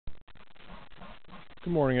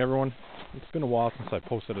Good morning, everyone. It's been a while since I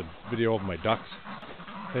posted a video of my ducks.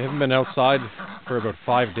 They haven't been outside for about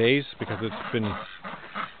 5 days because it's been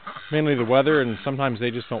mainly the weather, and sometimes they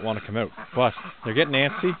just don't want to come out. But they're getting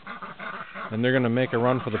antsy and they're going to make a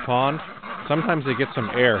run for the pond. Sometimes they get some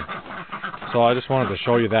air, so I just wanted to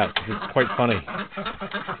show you that because it's quite funny.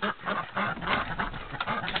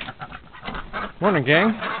 Morning,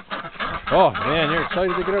 gang. Oh man, you're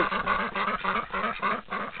excited to get out.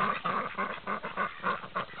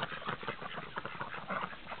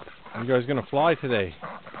 You guys gonna fly today?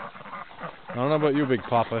 I don't know about you, Big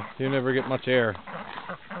Papa. You never get much air.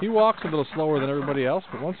 He walks a little slower than everybody else,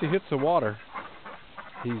 but once he hits the water,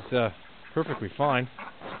 he's perfectly fine.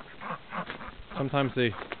 Sometimes they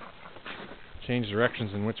change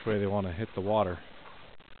directions in which way they want to hit the water.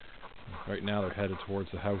 Right now they're headed towards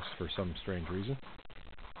the house for some strange reason.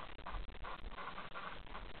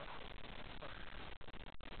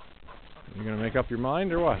 You gonna make up your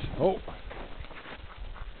mind or what? Oh!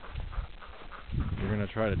 You're going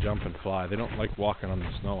to try to jump and fly. They don't like walking on the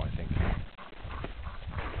snow, I think.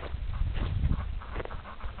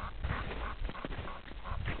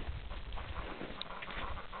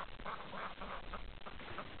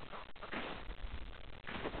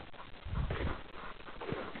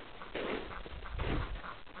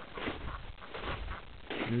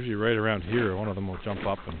 Usually right around here, one of them will jump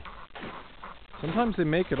up, and sometimes they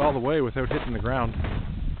make it all the way without hitting the ground.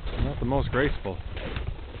 They're not the most graceful.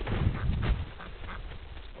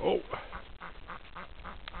 Oh!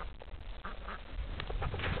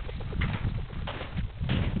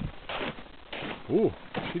 Ooh,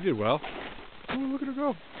 she did well. Oh, look at her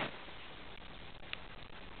go.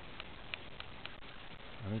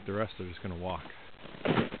 I think the rest are just going to walk.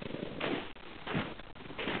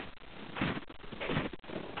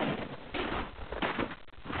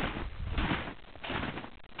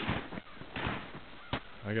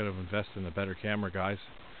 I got to invest in a better camera, guys.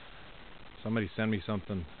 Somebody send me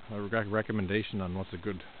something, a recommendation on what's a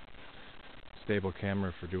good stable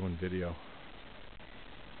camera for doing video.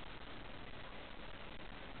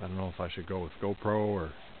 I don't know if I should go with GoPro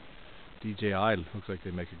or DJI. Looks like they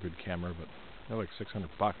make a good camera, but they're like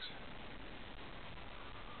 $600.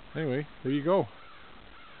 Anyway, there you go.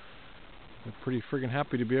 I'm pretty friggin'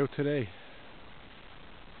 happy to be out today.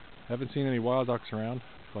 Haven't seen any wild ducks around,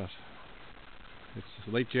 but it's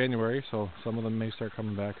late January, so some of them may start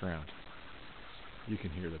coming back around. You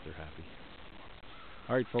can hear that they're happy.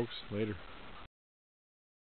 Alright folks, later.